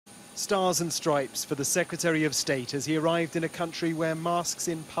Stars and stripes for the Secretary of State as he arrived in a country where masks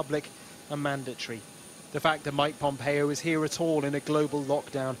in public are mandatory. The fact that Mike Pompeo is here at all in a global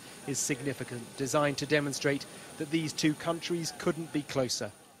lockdown is significant, designed to demonstrate that these two countries couldn't be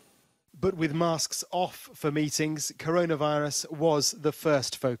closer. But with masks off for meetings, coronavirus was the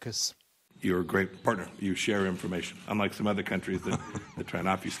first focus. You're a great partner. You share information, unlike some other countries that try and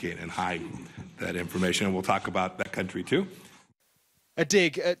obfuscate and hide that information. And we'll talk about that country too. A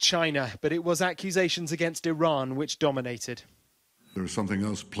dig at China, but it was accusations against Iran which dominated. There's something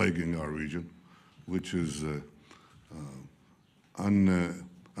else plaguing our region, which is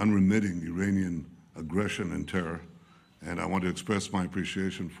unremitting Iranian aggression and terror. And I want to express my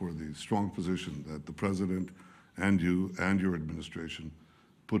appreciation for the strong position that the President and you and your administration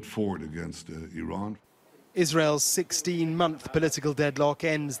put forward against Iran. Israel's 16-month political deadlock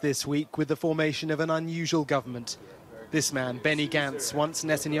ends this week with the formation of an unusual government. This man, Benny Gantz, once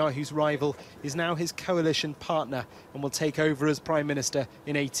Netanyahu's rival, is now his coalition partner and will take over as Prime Minister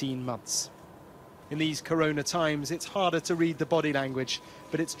in 18 months. In these corona times, it's harder to read the body language,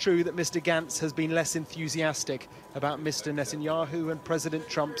 but it's true that Mr. Gantz has been less enthusiastic about Mr. Netanyahu and President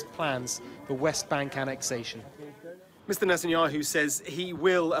Trump's plans for West Bank annexation. Mr. Netanyahu says he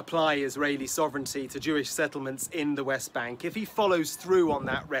will apply Israeli sovereignty to Jewish settlements in the West Bank. If he follows through on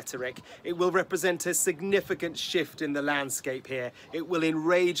that rhetoric, it will represent a significant shift in the landscape here. It will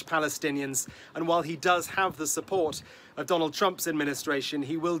enrage Palestinians, and while he does have the support of Donald Trump's administration,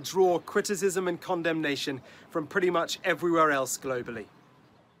 he will draw criticism and condemnation from pretty much everywhere else globally.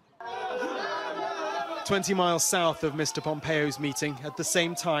 20 miles south of Mr. Pompeo's meeting, at the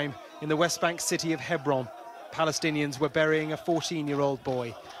same time, in the West Bank city of Hebron, Palestinians were burying a 14-year-old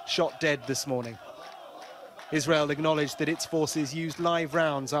boy, shot dead this morning. Israel acknowledged that its forces used live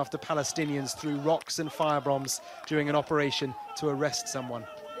rounds after Palestinians threw rocks and firebombs during an operation to arrest someone.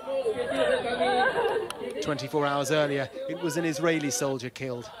 24 hours earlier, it was an Israeli soldier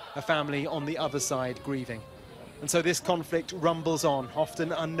killed, a family on the other side grieving. And so this conflict rumbles on,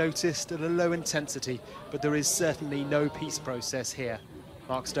 often unnoticed at a low intensity, but there is certainly no peace process here.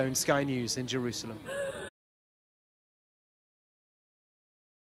 Mark Stone, Sky News in Jerusalem.